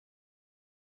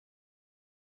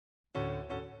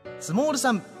スモール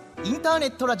さんインターネ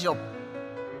ットラジオ。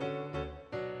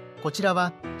こちら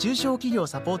は中小企業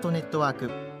サポートネットワーク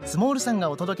スモールさん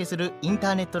がお届けするイン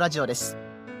ターネットラジオです。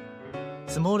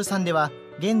スモールさんでは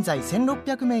現在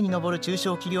1600名に上る中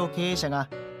小企業経営者が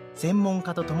専門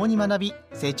家と共に学び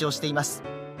成長しています。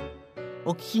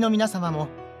お聞きの皆様も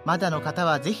まだの方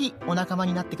はぜひお仲間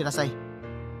になってください。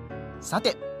さ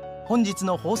て本日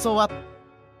の放送は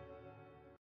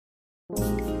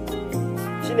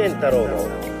知念太郎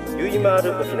のゆいまー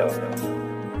る沖縄。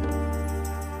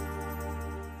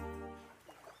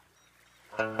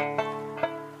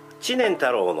知念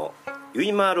太郎のゆ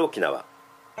いまーる沖縄。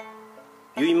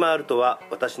ゆいまーるとは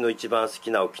私の一番好き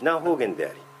な沖縄方言で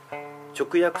あり、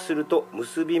直訳すると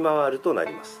結び回るとな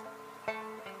ります。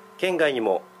県外に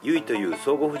もゆいという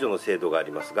相互扶助の制度があ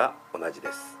りますが同じ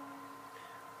です。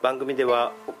番組で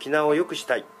は沖縄を良くし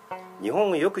たい、日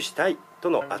本を良くしたいと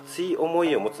の熱い思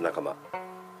いを持つ仲間、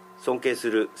尊敬す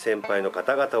る先輩の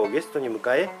方々をゲストに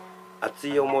迎え、熱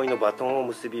い思いのバトンを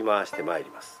結び回してまい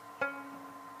ります。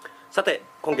さて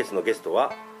今月のゲスト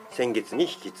は先月に引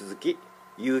き続き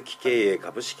有機経営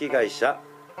株式会社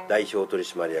代表取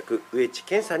締役上地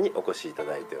健さんにお越しいた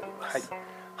だいております。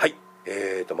はい、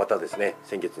またですね、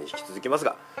先月に引き続きます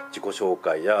が自己紹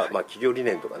介や、企業理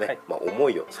念とかね、思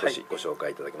いを少しご紹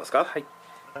介いただけますか。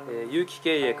有機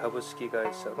経営株式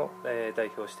会社の、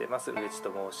代表しています上地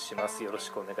と申します。よろ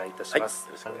しくお願いいたします。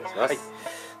よろしくお願いします。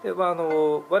で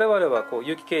我々は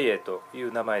有機経営とい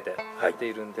う名前でやって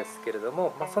いるんですけれど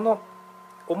も、その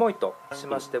思いとし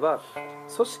ましては、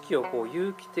組織を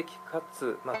有機的か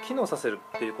つ、機能させる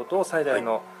ということを最大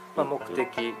の、目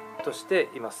的として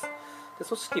います。で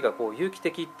組織が有機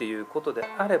的っていうことで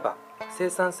あれば生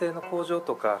産性の向上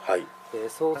とか、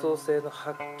創造性の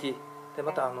発揮で、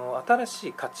また新し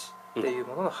い価値っていう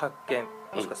ものの発見、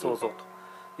もしくは創造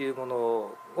というもの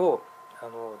を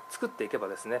作っていけば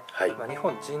ですね、日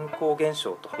本人口減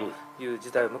少という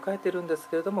時代を迎えているんです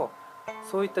けれども、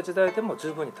そういった時代でも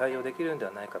十分に対応できるんで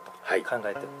はないかと考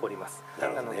えております。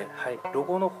なので、ロ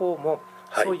ゴの方も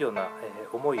そういうような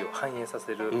思いを反映さ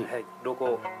せるロ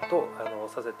ゴと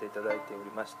させていただいてお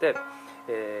りまして、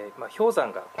氷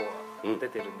山がこう出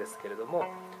てるんですけれども、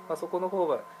そこの方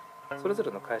はそれぞ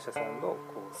れの会社さんの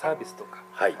サービスとか、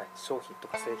商品と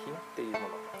か製品っていうもの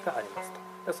があります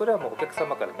と。それはもうお客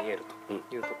様から見える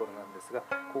というところなんですが、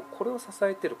これを支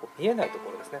えている見えないと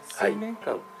ころですね、水面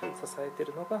下を支えてい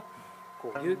るのが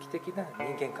有機的な人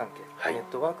間関係、ネッ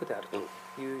トワークであると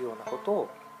いうようなことを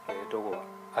ロゴは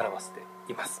表して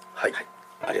います。あ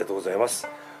りがとうございます。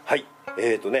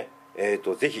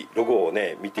ぜひロゴを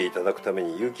ね見ていただくため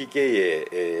に有機経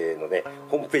営のね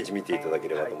ホームページ見ていただけ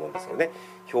ればと思うんですけどね、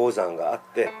氷山があっ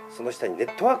てその下にネ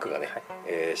ットワークがね、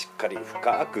しっかり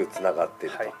深くつながってい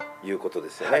るということで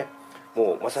すよね。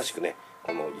もうまさしくね、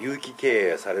この有機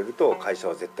経営されると会社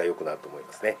は絶対良くなると思い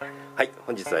ますね。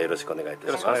本日はよろしくお願いいたします。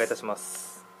よろしくお願いいたしま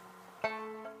す。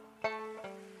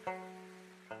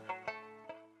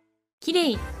き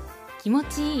れい、気持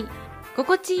ちいい、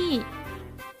心地いい、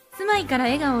住まいから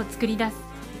笑顔を作り出す。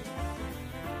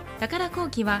宝工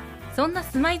機はそんな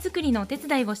住まいづくりのお手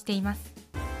伝いをしています。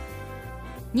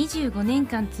25年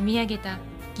間積み上げた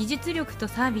技術力と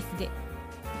サービスで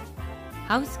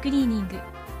ハウスクリーニング、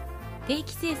定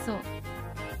期清掃、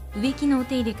植木のお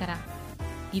手入れから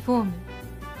リフォーム、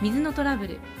水のトラブ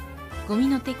ル、ゴミ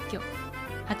の撤去、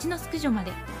蜂の駆除ま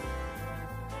で、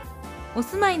お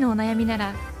住まいのお悩みな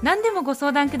ら何でもご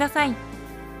相談ください。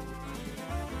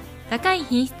高い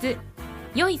品質、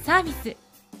良いサービス、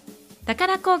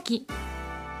宝工機。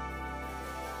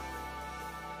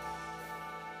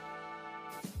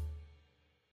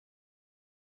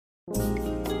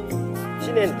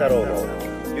知念太郎の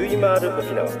ゆいまーる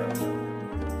沖縄。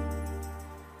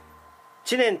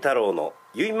知念太郎の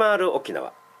ゆいまーる沖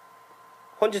縄。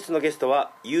本日のゲスト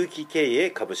は有機経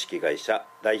営株式会社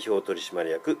代表取締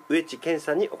役上地健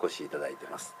さんにお越しいただいてい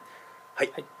ます。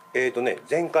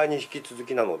前回に引き続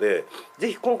きなので、ぜ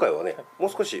ひ今回はね、もう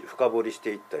少し深掘りし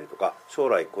ていったりとか、将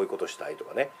来こういうことしたいと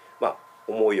かね、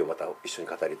思いをまた一緒に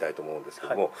語りたいと思うんですけ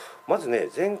ども、まずね、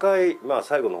前回、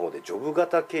最後の方でジョブ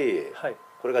型経営、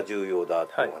これが重要だ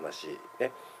というお話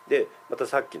ね、でまた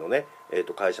さっきのね、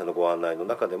会社のご案内の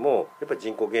中でもやっぱり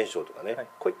人口減少とかね、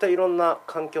こういったいろんな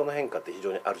環境の変化って非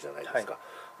常にあるじゃないですか。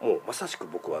もうまさしく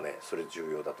僕はねそれ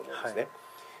重要だと思うんですね。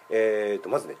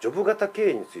まずねジョブ型経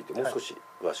営についてもう少し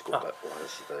詳しくお話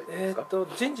しいただいていいですか。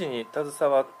人事に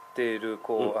携わっている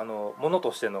もの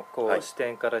としての視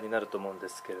点からになると思うんで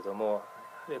すけれども、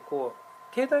やはり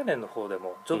経団連の方で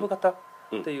もジョブ型っ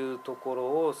ていうところ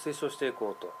を推奨していこ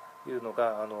うというの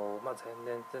が前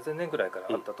々年ぐらいから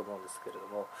あったと思うんですけれど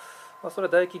も、それ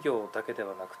は大企業だけで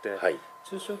はなくて、はい、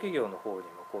中小企業の方に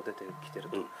も出てきている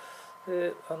と、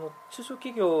で中小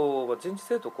企業は人事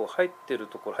制度入っている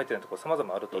ところ入ってないところ様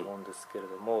々あると思うんですけれ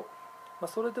ども、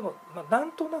それでも、な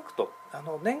んとなくと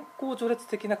年功序列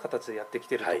的な形でやってき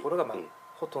ているところが、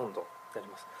ほとんどやり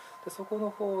ます。でそこの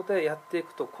方でやってい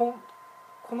くとこ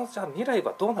のじゃあ未来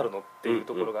はどうなるのっていう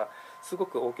ところがすご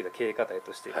く大きな経営課題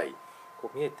として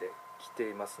見えてきて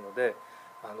いますので、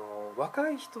若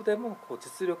い人でも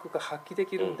実力が発揮で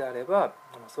きるんであれば、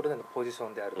それぞれのポジショ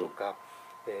ンであるとか、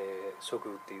処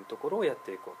遇っていうところをやっ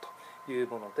ていこうという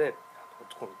もので、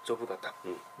このジョブ型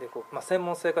で専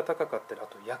門性が高かったり、あ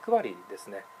と役割です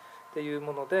ねっていう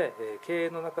もので、経営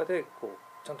の中で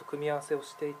ちゃんと組み合わせを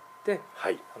していって、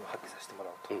発揮させても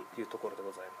らうというところで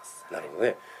ございます。なるほど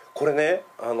ね。これね、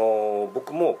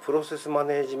僕もプロセスマ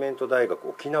ネジメント大学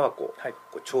沖縄校、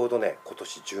ちょうどね今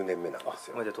年10年目なんです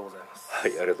よ。おめでとうございます。は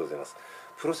い、ありがとうございます。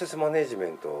プロセスマネジメ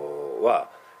ントは、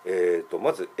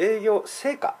まず営業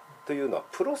成果というのは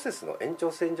プロセスの延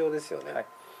長線上ですよね、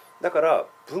だから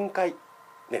分解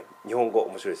ね、日本語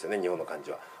面白いですよね。日本の漢字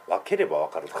は分ければ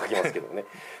分かると書きますけどね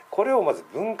これをまず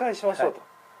分解しましょうと、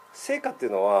成果ってい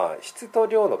うのは質と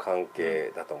量の関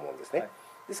係だと思うんですね、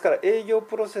ですから営業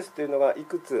プロセスというのがい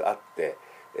くつあって、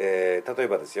例え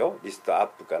ばですよ、リストアッ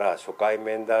プから初回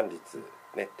面談率、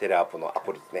テレアポのア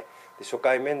ポ率ね、で初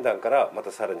回面談からま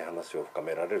たさらに話を深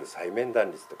められる再面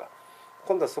談率とか、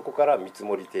今度はそこから見積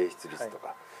もり提出率と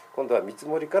か、今度は見積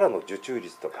もりからの受注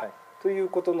率とか、という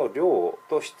ことの量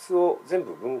と質を全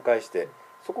部分解して、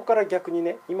そこから逆に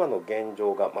ね今の現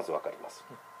状がまず分かります。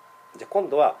じゃあ今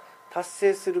度は達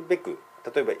成するべく、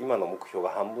例えば今の目標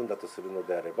が半分だとするの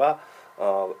であれば、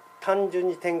単純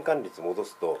に転換率戻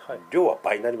すと量は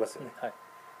倍になりますよね、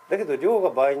だけど量が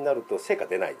倍になると成果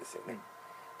出ないですよね、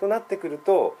となってくる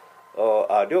と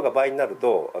量が倍になる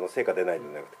と成果出ない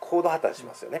のではなくてコード破綻し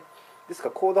ますよね、ですか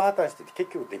らコード破綻してて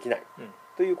結局できない、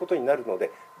ということになるの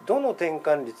で、どの転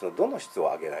換率のどの質を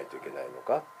上げないといけないの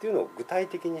かっていうのを具体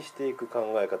的にしていく考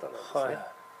え方なんですね、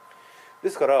で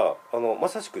すからま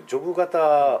さしくジョブ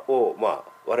型を、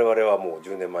我々はもう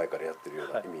10年前からやってるよ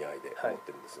うな意味合いで思っ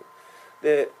てるんです、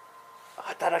で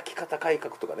働き方改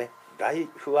革とかね、ライ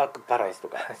フワークバランスと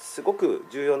かすごく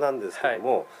重要なんですけど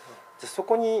も、じゃそ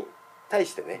こに対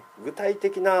してね具体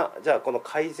的なじゃあこの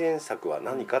改善策は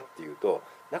何かっていうと、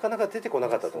なかなか出てこな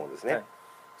かったと思うんですね、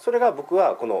それが僕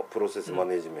はこのプロセスマ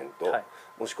ネジメント、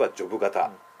もしくはジョブ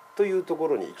型というとこ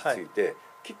ろに行き着いて、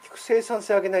結局生産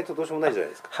性上げないとどうしようもないじゃない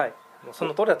ですか。もうそ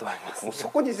の通りだと思います。もうそ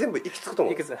こに全部行き着くと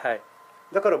思うんです。はい、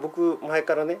だから僕前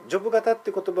からね、ジョブ型っ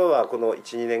て言葉はこの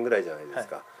 1,2 年ぐらいじゃないです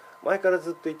か、前から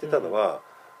ずっと言ってたのは、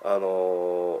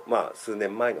数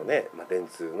年前のね、電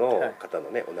通の方の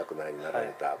ね、お亡くなりになられ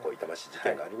た痛ましい事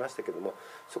件がありましたけども、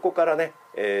そこからね、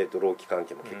労基関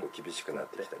係も結構厳しくなっ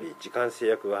てきたり、時間制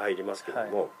約が入りますけど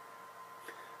も、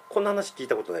こんな話聞い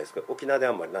たことないですけど、沖縄で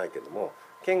はあんまりないけども、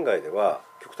県外では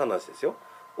極端な話ですよ、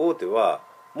大手は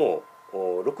もう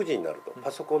6時になると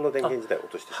パソコンの電源自体を落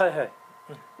としてしまう、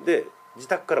で自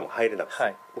宅からも入れなくて、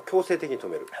もう強制的に止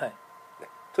める、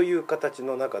という形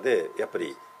の中でやっぱ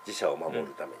り自社を守る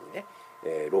ためにね、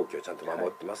労基をちゃんと守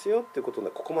ってますよっていうことで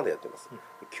ここまでやってます。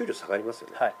給料下がりますよ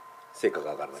ね、成果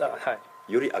が上がらなければ、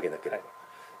より上げなければ、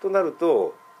となる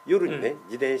と夜にね、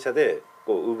自転車で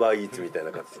ウーバーイーツみたい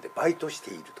な形でバイトし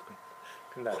ているとか、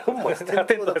本末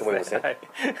転倒だと思いますね。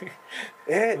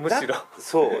むしろ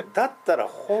そうだったら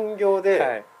本業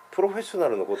でプロフェッショナ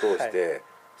ルのことをして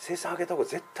生産上げた方が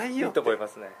絶対いいよって思いま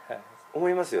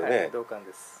すよね。同感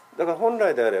です。だから本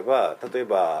来であれば、例え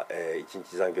ば1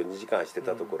日残業2時間して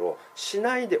たところ、し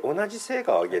ないで同じ成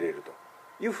果を上げれると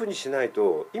いうふうにしない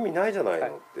と意味ないじゃないのっ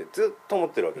てずっと思っ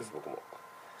てるわけです、僕も。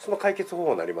その解決方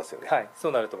法になりますよね。そ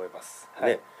うなると思います、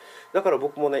だから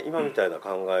僕もね、今みたいな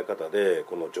考え方で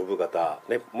このジョブ型、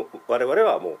我々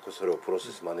はもうそれをプロ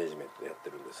セスマネジメントでやって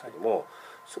るんですけども、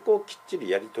そこをきっちり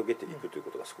やり遂げていくという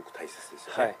ことがすごく大切です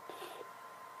よね。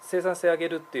生産性上げ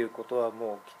るっていうことは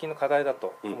もう喫緊の課題だ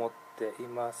と思ってい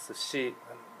ますし、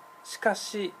しか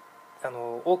し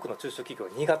多くの中小企業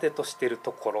が苦手としている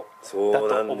ところだ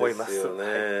と思います。そうなん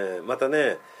ですよね。また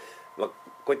ね、こう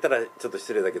言ったらちょっと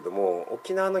失礼だけども、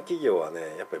沖縄の企業は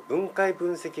ね、やっぱり分解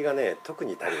分析がね特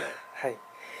に足りない、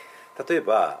例え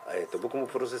ば、僕も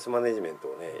プロセスマネジメント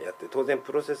をねやって、当然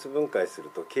プロセス分解する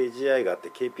と KGI があっ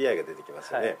て KPI が出てきま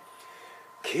すよね、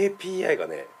KPI が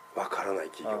ねわからない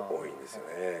企業多いんですよ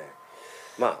ね。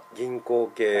銀行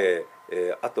系、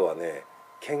あとはね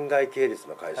県外系列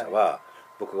の会社は、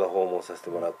僕が訪問させて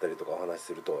もらったりとかお話し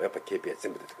すると、やっぱり KPI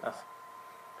全部出てくるんです。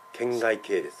県外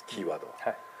系列キーワード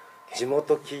は、地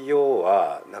元企業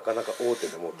はなかなか大手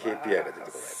でも KPI が出てこな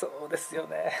い。そうですよ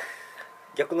ね。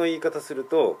逆の言い方する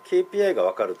と KPI が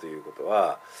分かるということ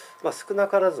は、少な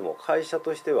からずも会社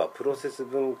としてはプロセス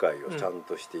分解をちゃん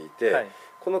としていて、はい、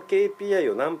この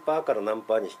KPI を何パーから何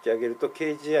パーに引き上げると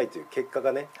KGI という結果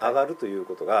がね上がるという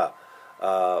ことが、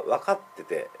分かって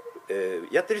て、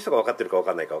やってる人が分かってるか分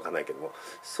かんないか分かんないけども、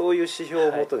そういう指標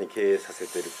をもとに経営させ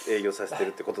てる、営業させてる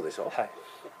ってことでしょ。はい、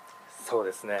そう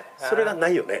ですね。それがな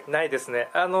いよね。ないですね。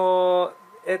そ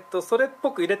れっ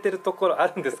ぽく入れてるところあ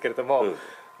るんですけれども、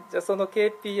じゃあその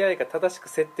KPI が正しく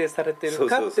設定されている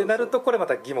かってなるとこれま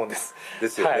た疑問です。で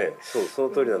すよね。はい、その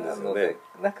通りなんですよね。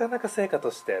なかなか成果と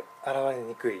して現れ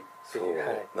にくいっていう。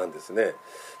そうなんですね。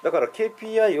だから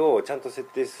KPI をちゃんと設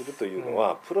定するというの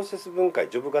は、プロセス分解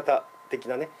ジョブ型的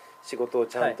なね仕事を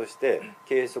ちゃんとして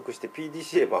計測して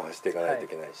PDCA 回していかないとい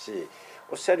けないし、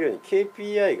おっしゃるように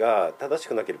KPI が正し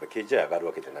くなければ KGI 上がる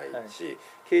わけじゃないし、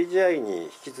KGI に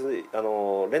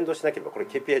連動しなければこれ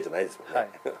KPI じゃないですもん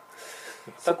ね。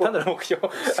単なる目標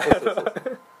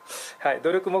はい、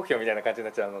努力目標みたいな感じに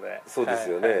なっちゃうので。そうで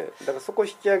すよね。だからそこを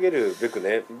引き上げるべく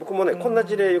ね、僕もねこんな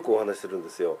事例よくお話しするんで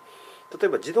すよ。例え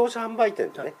ば自動車販売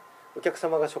店でね、お客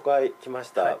様が初回来ま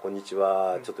した、こんにち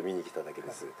は、ちょっと見に来ただけ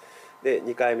です、で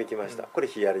2回目来ました、これ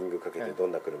ヒアリングかけてど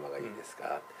んな車がいいです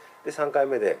か、で3回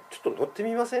目でちょっと乗って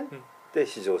みませんって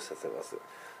試乗させます。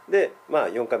で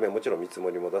4回目はもちろん見積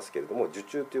もりも出すけれども、受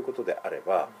注ということであれ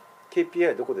ば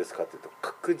KPI どこですかっていうと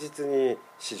確実に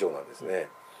市場なんですね。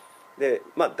で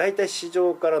大体市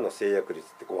場からの制約率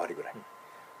って5割ぐらい、こ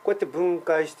うやって分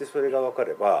解してそれが分か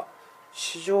れば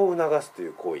市場を促すとい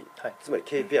う行為、つまり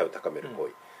KPI を高める行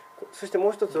為、そしても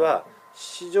う一つは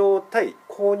市場対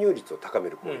購入率を高め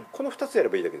る行為、この2つやれ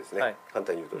ばいいだけですね、簡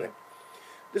単に言うとね。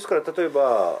ですから例え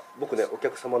ば僕ねお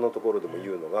客様のところでも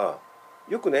言うのが、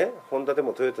よくねホンダで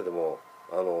もトヨタでも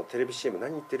テレビ CM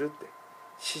何言ってるって、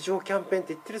市場キャンペーンっ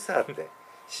て言ってるさって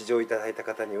試乗いただいた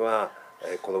方には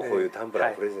こういうタンブ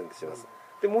ラープレゼントします、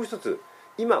でもう一つ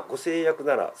今ご制約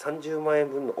なら30万円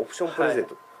分のオプションプレゼン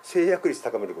ト、制約率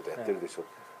高めることやってるでしょ、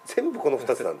全部この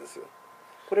2つなんですよ。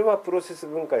これはプロセス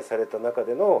分解された中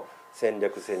での戦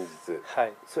略戦術、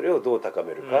それをどう高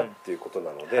めるかっていうこと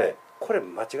なので、これ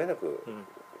間違いなく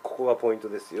ここがポイント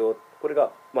ですよ。これ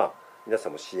が皆さ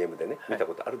んも CM でね見た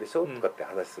ことあるでしょとかって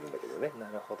話するんだけどね。な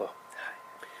るほど。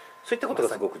そういったことが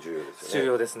すごく重要ですよね。重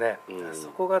要ですね。そ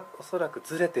こがおそらく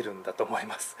ずれてるんだと思い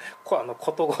ます。こ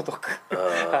とごとく。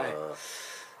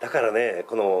だからね、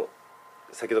この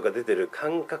先ほどから出てる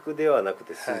感覚ではなく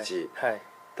て数字、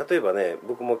例えばね、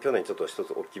僕も去年ちょっと一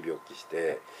つ大きい病気し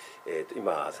て、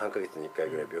今3ヶ月に1回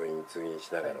ぐらい病院に通院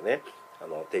しながらね、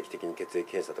定期的に血液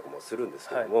検査とかもするんです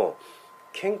けども、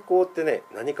健康ってね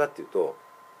何かっていうと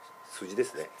数字で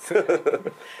すね。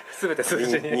全て数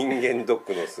字に。人間ドッ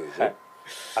クの数字、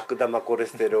悪玉コレ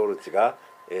ステロール値が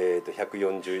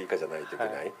140以下じゃないといけ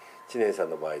ない、知念さん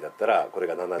の場合だったらこれ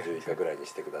が70以下ぐらいに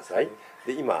してください、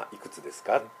で今いくつです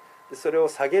か、でそれを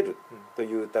下げると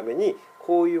いうために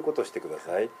こういうことをしてくだ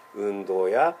さい、運動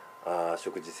や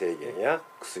食事制限や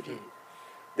薬、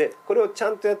でこれをちゃ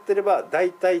んとやってれば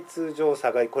大体通常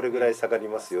これぐらい下がり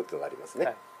ますよっていうのがあります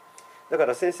ね、だか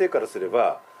ら先生からすれ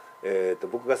ば、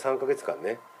僕が3ヶ月間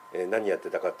ね、何やって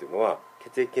たかっていうのは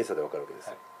血液検査で分かるわけで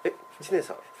す、知念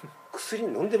さん薬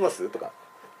飲んでますとか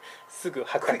すぐ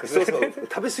発覚する、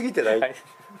食べ過ぎてない、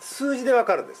数字で分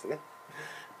かるんですね。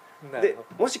で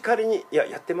もし仮にや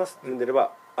ってますって言うんでれ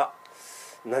ば、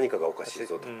何かがおかしい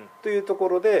ぞというとこ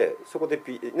ろで、そこで、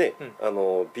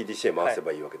PDCA 回せ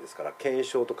ばいいわけですから、検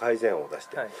証と改善案を出し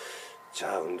て、じ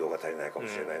ゃあ運動が足りないかも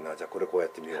しれないな、じゃあこれこうや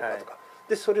ってみようかとか、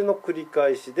でそれの繰り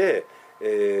返しで、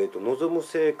望む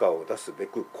成果を出すべ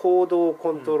く行動を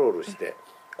コントロールして、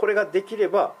これができれ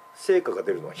ば成果が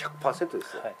出るのは 100% で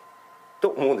すよ、と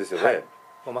思うんですよね。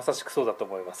まさしくそうだと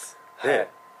思います。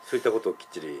そういったことをきっ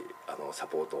ちりサ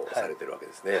ポートされてるわけ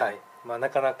ですね。な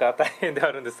かなか大変では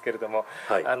あるんですけれども、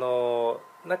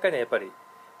中にはやっぱり、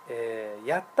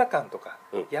やった感とか、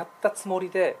やったつも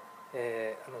りで、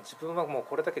自分はもう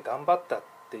これだけ頑張ったっ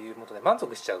ていうもので満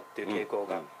足しちゃうっていう傾向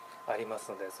がありま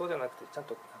すので、そうじゃなくてちゃん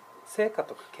と成果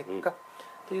とか結果っ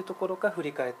ていうところから振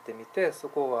り返ってみて、そ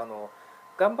こを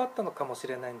頑張ったのかもし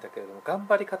れないんだけれども、頑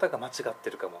張り方が間違って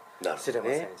るかもしれま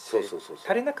せんし、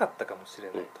足りなかったかもし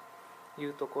れないとい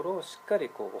うところをしっか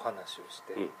りお話をし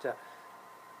て、じゃあ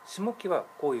下期は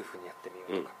こういうふうにやって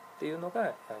みようとかっていうのがや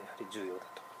はり重要だ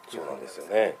というふうに思います。そう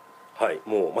なんですよね。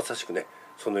もうまさしくね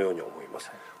そのように思いま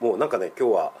す。もうなんかね、今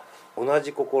日は同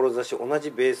じ志、同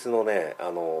じベースのね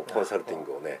コンサルティン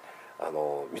グをね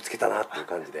見つけたなっていう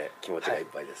感じで気持ちがいっ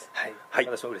ぱいです。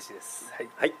私も嬉しいです。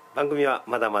番組は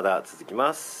まだまだ続き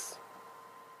ます。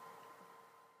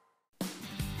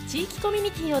地域コミュ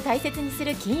ニティを大切にす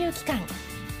る金融機関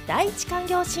第一勧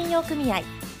業信用組合。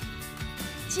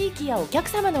地域やお客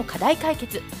様の課題解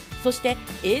決、そして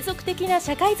永続的な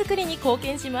社会づくりに貢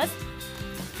献します。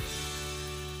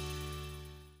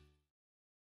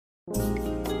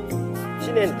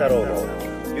知念太郎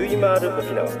のゆいまーる沖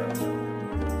縄。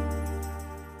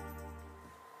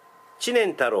知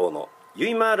念太郎のゆ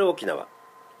いまーる沖縄。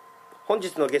本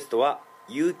日のゲストは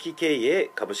有機経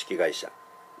営株式会社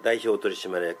代表取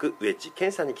締役上地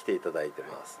健さんに来ていただいて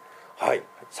ます。はい、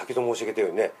先ほど申し上げたよう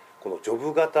にね、このジョ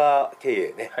ブ型経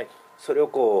営ね、はい、それを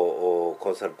コ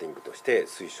ンサルティングとして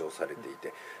推奨されてい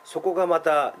て、そこがま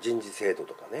た人事制度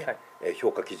とかね、はい、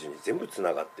評価基準に全部つ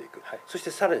ながっていく、はい、そし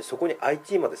てさらにそこに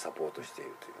IT までサポートしてい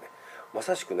るというね、ま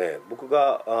さしくね、僕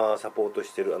がサポート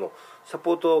しているサ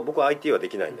ポート、僕は IT はで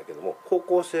きないんだけども、方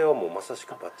向性はもうまさしく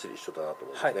バッチリ一緒だなと思う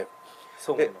んですね、はい、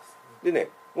そう思います。でね、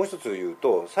もう一つ言う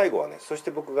と、最後はね、そし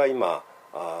て僕が今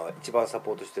一番サ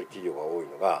ポートしている企業が多い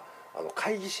のが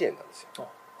会議支援なんですよ。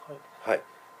はい、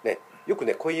ね、よく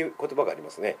ねこういう言葉があり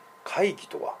ますね。会議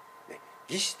とは、ね、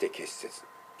議して決せず、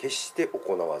決して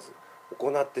行わず、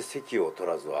行って席を取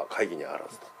らずは会議にあら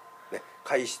ずと、ね、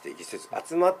会して議せず、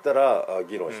集まったら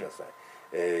議論しなさ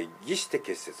い、議して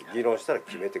決せず、議論したら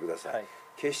決めてください、はい、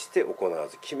決して行わ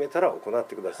ず、決めたら行っ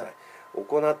てください、はい、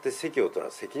行って席を取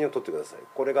らず責任を取ってください。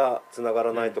これがつなが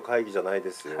らないと会議じゃない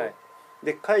ですよ、はい、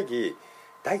で会議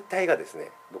大体がです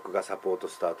ね、僕がサポート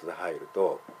スタートで入る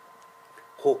と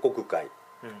報告会、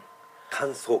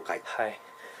感想会、はい、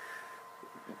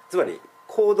つまり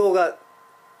行動が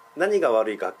何が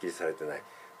悪いかはっきりされてない、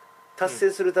達成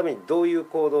するためにどういう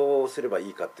行動をすればい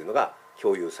いかっていうのが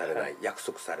共有されない、はい、約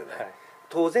束されない、はい、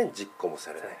当然実行も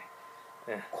されない、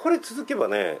はい、これ続けば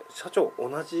ね、社長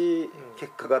同じ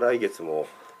結果が来月も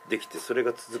できて、それ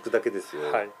が続くだけですよ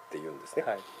っていうんですね、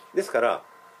はいはい、ですから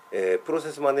プロ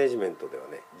セスマネジメントでは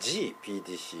ね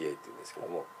GPDCA っていうんですけど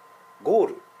も、ゴー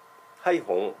ル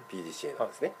-PDCA なん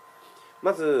ですね、はい、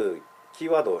まずキー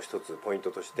ワードを一つポイン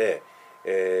トとして、ゴ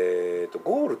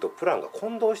ールとプランが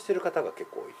混同している方が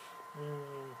結構多い。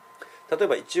例え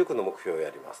ば1億の目標をや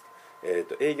ります、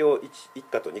営業 1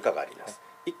課と2課があります、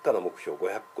はい、1課の目標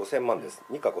5000万です、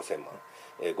2課5000万、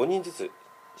5人ずつ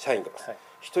社員がいます、はい、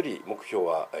1人目標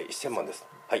は1000万です、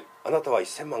はい、あなたは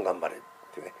1000万頑張れっ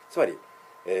ていうね、つまり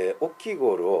大きい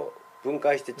ゴールを分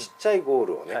解してちっちゃいゴー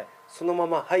ルをね、はい、そのま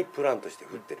まプランとして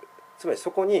振ってる、つまり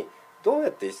そこにどうや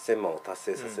って1000万を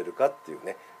達成させるかっていう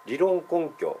ね、理論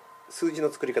根拠、数字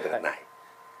の作り方がない、はい、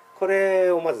これ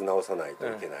をまず直さないと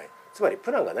いけない、つまり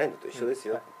プランがないのと一緒です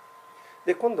よ、はい、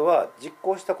で今度は実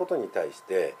行したことに対し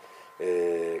て、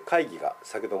会議が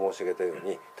先ほど申し上げたよう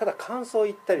にただ感想を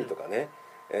言ったりとかね、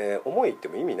思い言って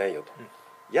も意味ないよと、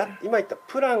今言った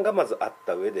プランがまずあっ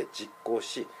た上で実行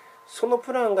し、その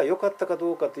プランが良かったか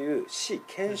どうかという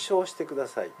検証してくだ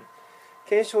さい。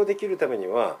検証できるために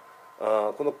は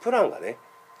このプランがね、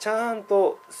ちゃん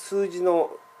と数字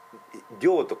の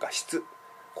量とか質、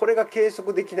これが計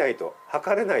測できないと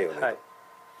測れないよねと、はい、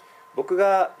僕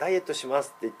がダイエットします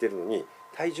って言ってるのに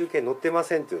体重計乗ってま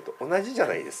せんって言うと同じじゃ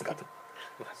ないですかと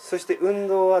そして運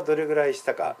動はどれぐらいし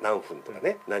たか、何分とか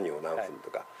ね、何を何分と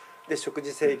か、はい、で食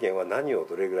事制限は何を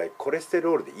どれぐらい、コレステ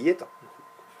ロールで言えと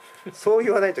そう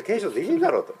言わないと検証できる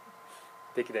だろうと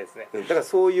できないですね。だから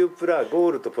そういうゴ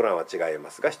ールとプランは違い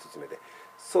ますが1つ目で、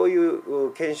そうい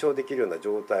う検証できるような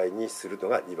状態にするの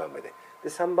が2番目で、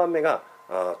3番目が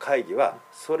会議は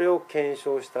それを検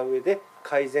証した上で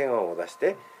改善案を出し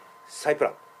て再プラ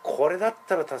ン、これだっ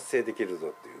たら達成できるぞっ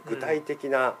ていう具体的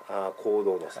な行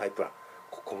動の再プラン、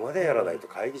ここまでやらないと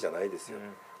会議じゃないですよ、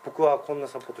僕はこんな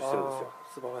サポートしてるんですよ。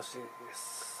素晴らしいで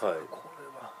す、はい、これ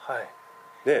ははい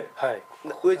ね、はい、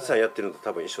上地さんやってるのと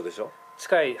多分一緒でしょ。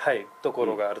近い、はい、とこ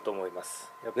ろがあると思いま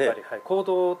す、やっぱり、ね、はい、行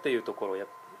動っていうところ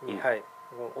に、はい、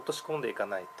落とし込んでいか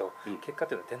ないと結果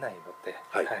というのは出ないので、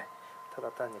はいはい、た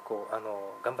だ単に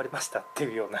頑張りましたって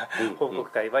いうような報告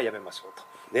会はやめましょ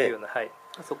うというような、はい、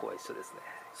そこは一緒ですね。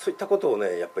そういったことを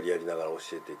ねやっぱりやりながら教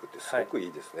えていくってすごくい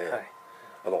いですね、はい、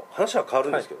話は変わる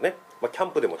んですけどね、キャ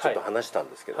ンプでもちょっと話したん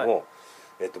ですけども、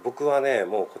僕はね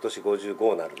もう今年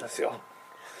55になるんですよ、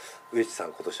上地さ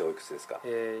ん今年おいくつですか。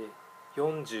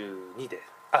42で、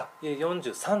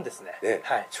43ですね、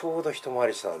はい、ちょうど一回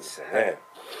りしたんですよね、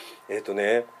は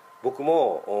い、僕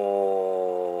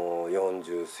も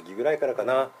40過ぎぐらいからか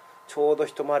な、ちょうど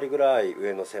一回りぐらい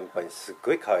上の先輩にすっ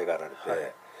ごい可愛がられて、は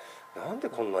い、なんで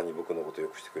こんなに僕のことよ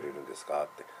くしてくれるんですかっ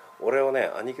て、俺をね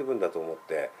兄貴分だと思っ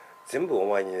て全部お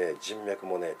前にね人脈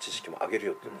もね知識もあげる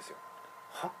よって言うんですよ、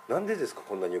はなんでですか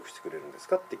こんなによくしてくれるんです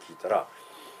かって聞いたら、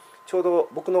ちょうど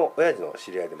僕の親父の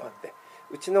知り合いでもあって、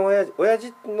うちの親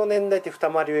父の年代って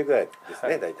二回り上ぐらいです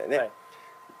ね、大体ね、はい、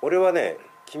俺はね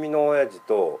君の親父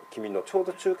と君のちょう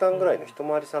ど中間ぐらいの一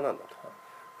回り差なんだと、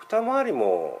二回り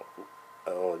も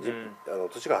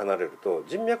年が離れると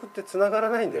人脈ってつながら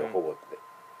ないんだよ、ほぼって。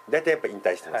大体やっぱ引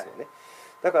退してますよね、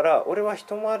だから俺は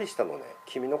一回り下のね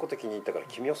君のこと気に入ったから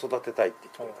君を育てたいって言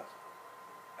ってくれたんで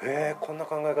すよ。へえ、こんな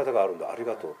考え方があるんだ、あり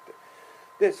がとうっ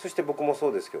て。でそして僕もそ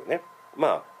うですけどね、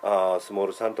まあスモー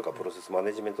ルさんとかプロセスマ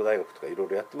ネジメント大学とかいろい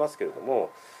ろやってますけれど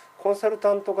も、コンサル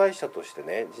タント会社として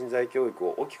ね人材教育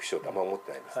を大きくしようとあんま思っ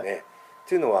てないんですね、っ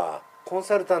ていうのはコン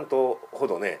サルタントほ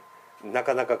どねな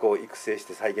かなかこう育成し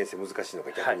て再現性難しいの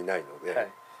が逆にないので、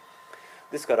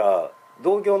ですから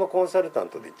同業のコンサルタン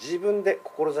トで自分で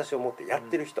志を持ってやっ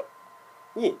てる人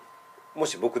に、も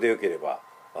し僕でよければ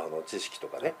知識と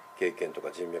かね経験とか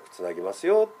人脈つなぎます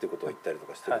よっていうことを言ったりと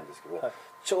かしてるんですけど、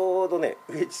ちょうどね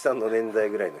植地さんの年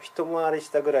代ぐらいの一回り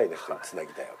下ぐらいの人につな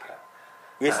ぎたいわ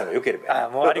け、植地さんがよければ、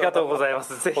もうありがとうございま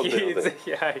すぜひぜ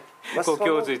ひ、ご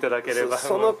教授いただければ。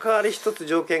その代わり一つ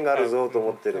条件があるぞと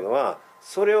思ってるのは、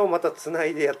それをまたつな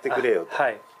いでやってくれよと。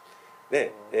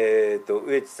ね、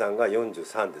植地さんが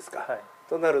43ですか、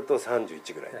となると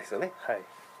31ぐらいですよね、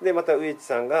でまた植地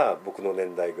さんが僕の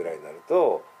年代ぐらいになる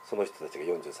とその人たちが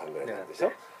43ぐらいになるでし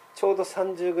ょ、ちょうど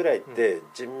30ぐらいって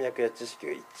人脈や知識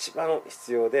が一番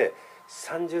必要で、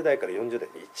30代から40代で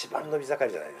一番伸び盛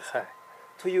りじゃないですか、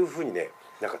というふうにね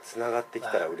なんかつながってき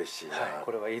たら嬉しいな、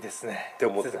これはいいですねって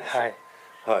思ってます、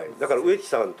だから植地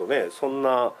さんとねそん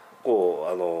な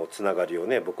こうつながりを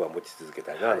ね僕は持ち続け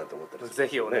たいななんて思ったりするんです、ぜ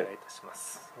ひお願いいたしま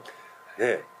す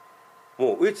ね。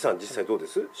もう植地さん実際どうで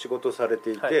す、仕事されて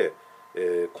いて、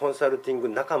コンサルティング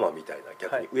仲間みたいな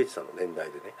逆に植地さんの年代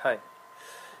で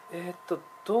ね、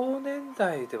同年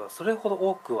代ではそれほど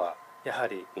多くはやは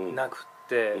りなく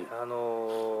て、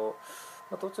ど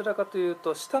ちらかという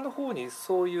と下の方に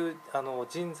そういう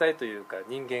人材というか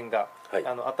人間が、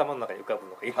頭の中に浮かぶ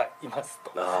のが今います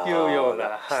というよう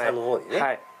な、下の方に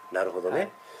ね、なるほど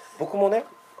ね、僕もね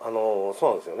そう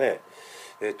なんですよね。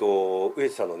植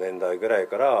地さんの年代ぐらい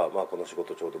から、この仕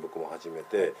事ちょうど僕も始め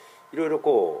て、いろいろ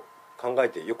こう考え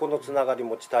て横のつながり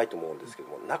持ちたいと思うんですけど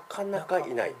も、なかなか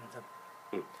いない、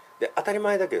で当たり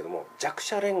前だけれども弱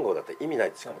者連合だって意味ない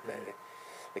ってしか思ってないね。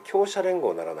強者連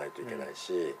合にならないといけない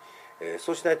し、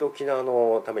そうしないと沖縄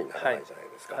のためにならないじゃない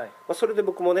ですか、それで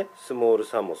僕もねスモール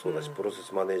さんもそうだし、プロセ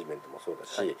スマネジメントもそうだ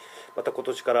し、また今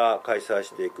年から開催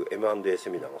していく M&A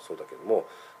セミナーもそうだけども、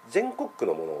全国区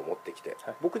のものを持ってきて、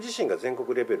僕自身が全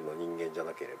国レベルの人間じゃ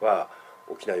なければ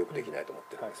沖縄よくできないと思っ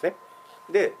てるんですね、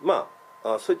で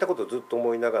そういったことをずっと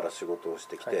思いながら仕事をし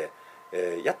てきて、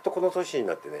やっとこの年に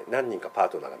なってね何人かパー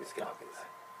トナーが見つけたわけです。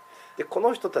でこ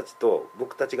の人たちと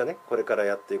僕たちがねこれから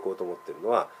やっていこうと思ってるの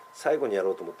は、最後にや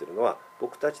ろうと思ってるのは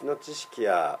僕たちの知識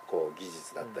やこう技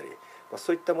術だったり、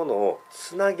そういったものを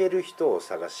つなげる人を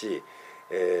探し、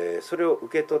それを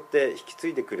受け取って引き継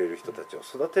いでくれる人たちを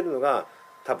育てるのが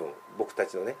多分僕た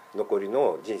ちのね残り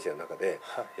の人生の中で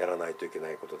やらないといけな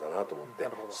いことだなと思って、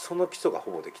その基礎が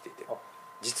ほぼできていて、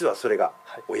実はそれが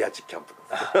親父キャンプ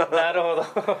なんです。なるほど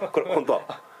これ本当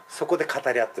そこで語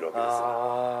り合ってるわけです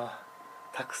よ。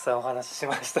たくさんお話しし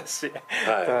ましたし、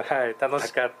楽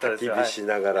しかったですよ。焚き火し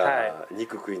ながら、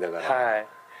肉食いながら、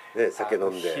酒飲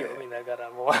んで火を見ながら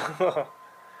も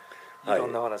いろ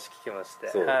んなお話聞きまして、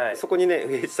そこにね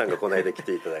植地さんがこの間来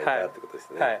ていただいたってことです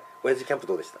ね。親父キャンプ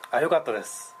どうでした？よかったで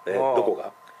す。どこ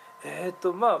が？キ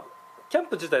ャン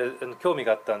プ自体興味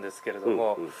があったんですけれど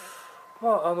も、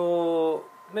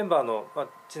メンバーの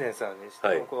知念さんにして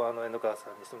も、榎川さ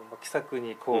んにしても気さく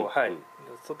に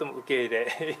とても受け入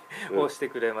れをして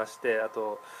くれまして、あ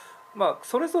と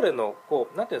それぞれの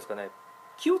なんていうんですかね、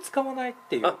気を使わないっ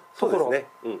ていうところで、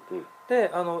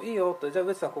いいよと、じゃあ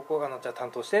植地さんここじゃあ担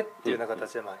当してっていうような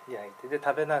形で焼いて、で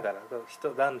食べながら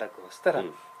一段落をしたら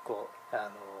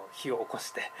火を起こ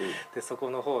して、でそこ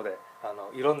の方で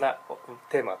いろんな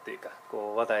テーマっていうか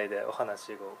話題でお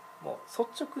話をもう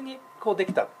率直にで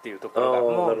きたっていうところが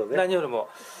もう何よりも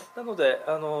なので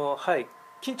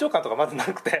緊張感とかまずな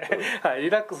くて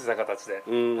リラックスした形で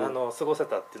過ごせ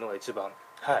たっていうのが一番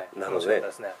楽しかった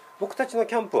ですね。僕たちの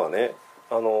キャンプはね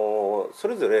そ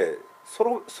れぞれソ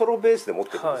ロベースで持っ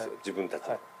てるんですよ、自分たち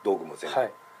の道具も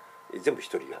全部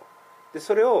一人よ。で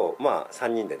それを3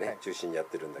人でね中心にやっ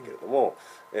てるんだけれども、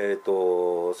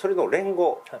それの連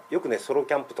合、よくねソロ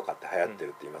キャンプとかって流行ってる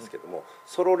って言いますけども、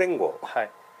ソロ連合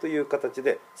という形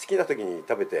で好きな時に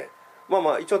食べて、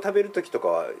一応食べる時とか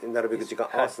はなるべく時間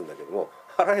合わすんだけども、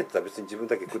腹減ったら別に自分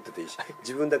だけ食ってていいし、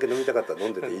自分だけ飲みたかったら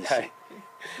飲んでていいし、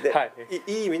で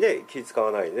いい意味で気使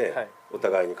わないでお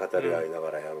互いに語り合いな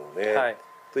がらやろうね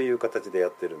という形でや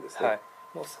ってるんですね。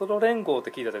もうソロ連合って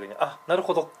聞いた時になる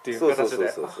ほどっていう形で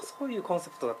そういうコンセ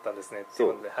プトだったんですねってい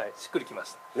うので、しっくりきま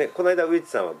した、ね、この間上地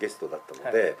さんはゲストだった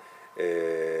ので、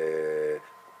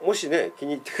もしね気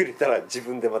に入ってくれたら自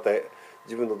分でまた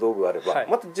自分の道具があれば、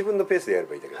また自分のペースでやれ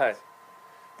ばいいだけです、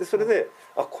でそれで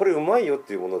これうまいよっ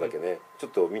ていうものだけね、ちょ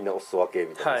っとみんなお裾分け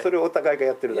みたいな、それをお互いが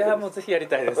やってるだけです。いやもうぜひやり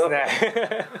たいですね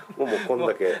もうこん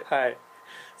だけ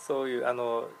そういうち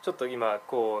ょっと今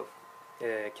こう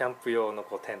キャンプ用の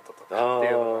テントとかってい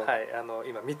うのを、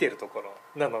今見てるところ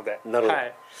なので、なる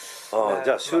ほど、じ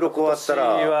ゃあ収録終わった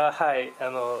ら今年は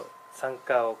参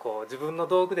加を自分の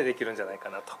道具でできるんじゃない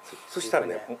かなと。そしたら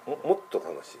ね もっと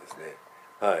楽しいですね。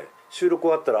収録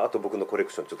終わったらあと僕のコレ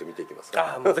クションちょっと見ていきます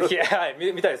か。もうぜひ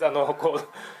見たいです。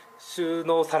収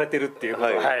納されてるっていうこと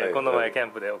をこの前キャン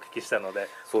プでお聞きしたので。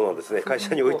そうなんですね、会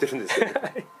社に置いてるんですよ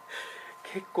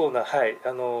結構な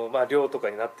量とか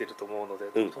になっていると思うので、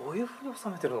どういうふうに収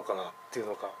めてるのかなっていう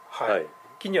のが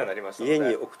気にはなりましたので、家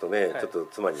に置くとね、ちょっと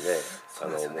妻に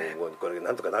ねもうこれ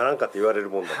なんとかならんかって言われる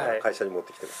もんだから会社に持っ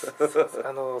てきてます。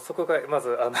そこがま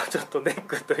ずちょっとネッ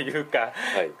クというか、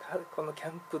このキャ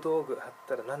ンプ道具あっ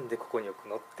たらなんでここに置く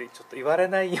のってちょっと言われ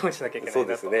ないようにしなきゃいけないな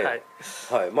と。そうですね、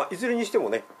いずれにしても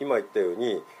ね今言ったよう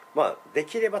にで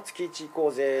きれば月1行こ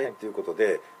うぜということ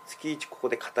で、月1ここ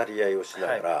で語り合いをしな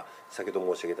がら、先ほ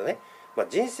ど申し上げたね、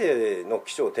人生の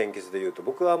起承転結でいうと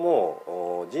僕は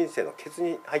もう人生のケツ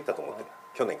に入ったと思ってる、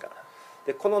去年から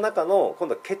で、この中の今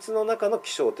度はケツの中の起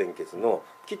承転結の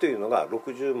期というのが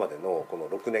60までのこの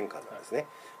6年間なんですね、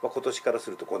今年から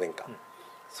すると5年間、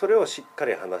それをしっか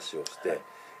り話をして、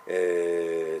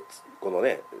この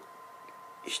ね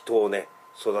人をね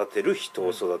育てる人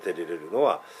を育てられるの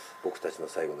は僕たちの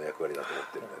最後の役割だと思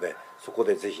っているので、そこ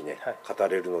でぜひね語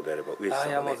れるのであれば上地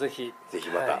さんもねぜひ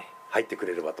また入ってく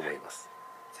れればと思います。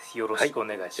ぜひよろしくお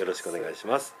願いします。よろしくお願いし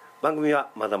ます。番組は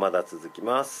まだまだ続き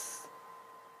ます。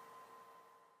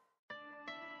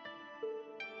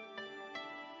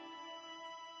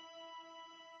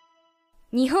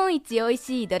日本一おい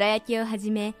しいどら焼きをは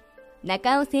じめ、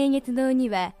中尾清月堂に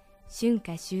は春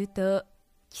夏秋冬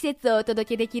季節をお届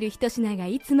けできる一品が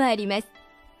いつもあります。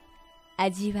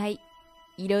味わい、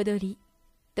彩り、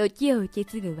時を受け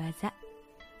継ぐ技、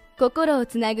心を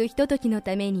つなぐひとときの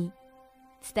ために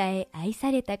伝え愛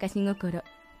された菓子心、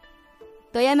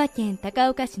富山県高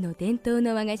岡市の伝統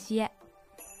の和菓子屋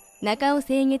中尾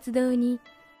清月堂に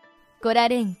来ら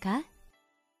れんか。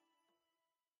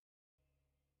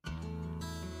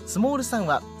スモールさん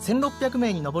は1600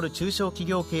名に上る中小企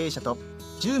業経営者と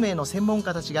10名の専門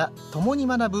家たちが共に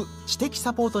学ぶ知的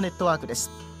サポートネットワークです。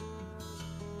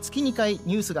月2回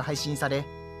ニュースが配信され、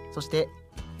そして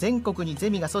全国にゼ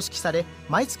ミが組織され、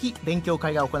毎月勉強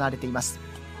会が行われています。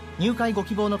入会ご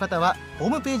希望の方はホー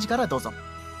ムページからどうぞ。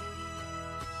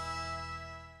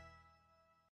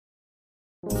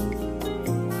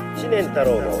知念太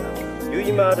郎のゆ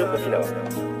いまーる沖縄。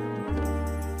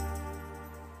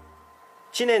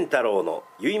知念太郎の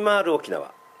ゆいまーる沖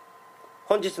縄。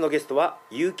本日のゲストは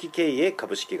有機経営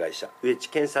株式会社上地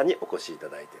健さんにお越しいた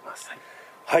だいています。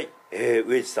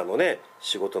上地さんのね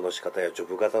仕事の仕方やジョ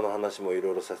ブ型の話もい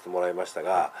ろいろさせてもらいました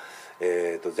が、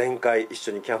前回一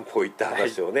緒にキャンプを行った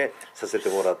話をね、させて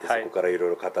もらって、そこからいろ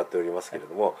いろ語っておりますけれ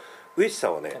ども、上地さ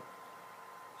んはね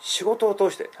仕事を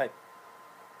通して、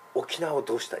沖縄を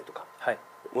どうしたいとか、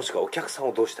もしくはお客さん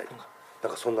をどうしたいとか、な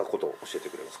んかそんなことを教えて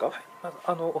くれますか。ま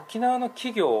ず沖縄の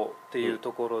企業っていう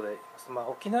ところで、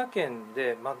沖縄県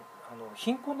で、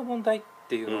貧困の問題っ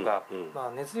ていうのが、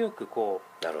根強く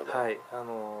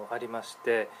ありまし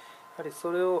て、やはり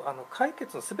それを解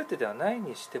決の全てではない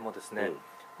にしてもですね、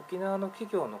沖縄の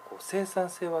企業の生産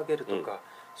性を上げるとか、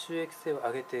収益性を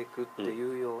上げていくって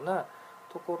いうような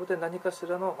ところで何かし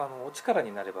らのお力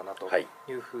になればなと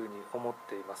いうふうに思っ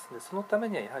ています。でそのため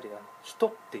にはやはり人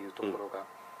っていうところが、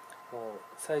もう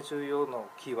最重要の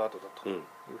キーワードだという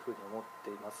ふうに思って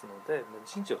いますので、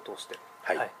人事を通して、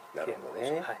なるほど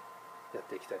ね、やっ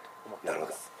ていきたいと思ってい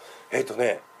ます。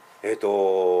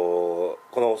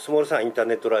このスモールさんインター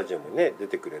ネットラジオにね出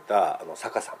てくれた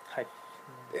坂さん、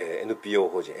NPO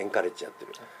法人エンカレッジやって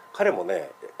る、彼も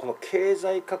ねこの経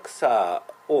済格差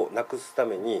をなくすた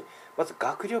めにまず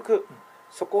学力、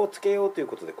そこをつけようという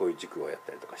ことでこういう塾をやっ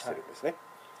たりとかしてるんですね。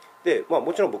で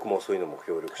もちろん僕もそういうのも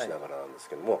協力しながらなんです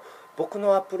けども、僕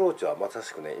のアプローチはまさ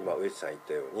しくね今上地さん言っ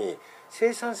たように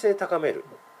生産性高める、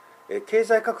経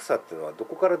済格差っていうのはど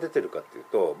こから出てるかっていう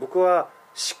と、僕は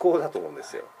思考だと思うんで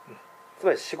すよ。つ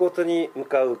まり仕事に向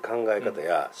かう考え方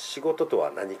や、仕事とは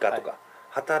何かとか、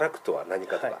働くとは何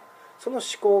かとか、その思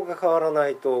考が変わらな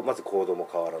いとまず行動も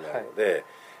変わらないので、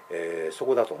そ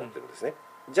こだと思ってるんですね。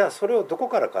じゃあそれをどこ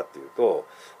からかっていうと、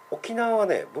沖縄は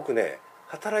ね僕ね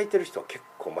働いてる人は結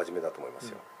構真面目だと思います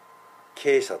よ、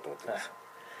経営者だと思ってるんですよ、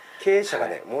経営者が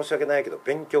ね、申し訳ないけど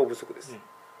勉強不足です、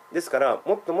ですから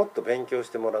もっともっと勉強し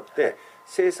てもらって、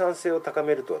生産性を高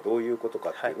めるとはどういうことか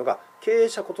っていうのが、経営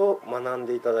者ことを学ん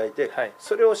でいただいて、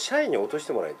それを社員に落とし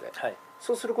てもらいたい、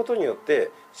そうすることによっ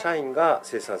て社員が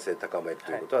生産性高める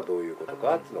ということはどういうこと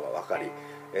かっていうのが分かり、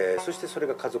そしてそれ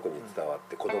が家族に伝わっ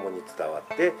て子供に伝わ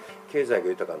って経済が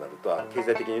豊かになると経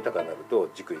済的に豊かになると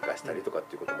塾生かしたりとかっ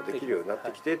ていうこともできるようになっ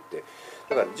てきてって、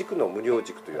だから塾の無料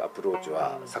塾というアプローチ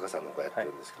は坂さんの方がやって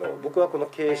るんですけど、僕はこの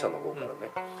経営者の方からね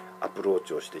アプロー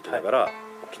チをしていきながら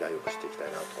沖縄を良くしていきたい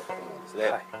なと思うんです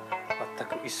ね、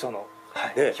全く一緒の、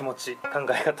気持ち考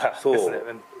え方ですね。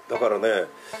だからね、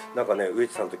なんかね、上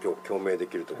地さんと今日共鳴で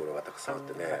きるところがたくさんあっ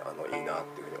てね、いいなっ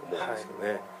ていうふうに思うんですよ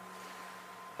ね。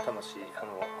楽しい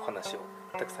お話を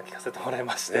たくさん聞かせてもらい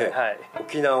まして、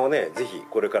沖縄をね、ぜひ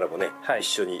これからもね、一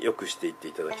緒に良くしていって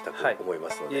いただきたく思いま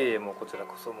すので、もうこちら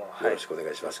こそもよろしくお願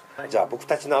いします。じゃあ僕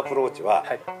たちのアプローチは、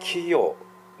企業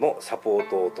のサポー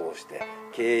トを通して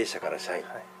経営者から社員、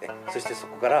そしてそ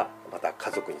こからまた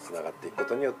家族につながっていくこ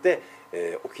とによって、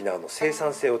沖縄の生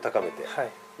産性を高めて、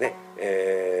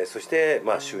そして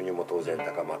収入も当然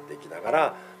高まっていきなが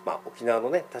ら、沖縄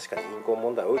のね、確かに貧困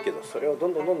問題多いけどそれをど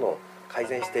んどん改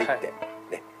善していって、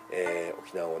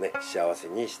沖縄をね幸せ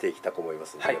にしていきたく思いま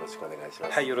すので、よろしくお願いし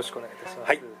ます。よろしくお願いいたしま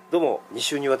す。どうも2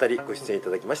週にわたりご出演い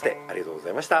ただきましてありがとうござ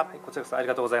いました。こちらこそあり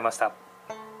がとうございました。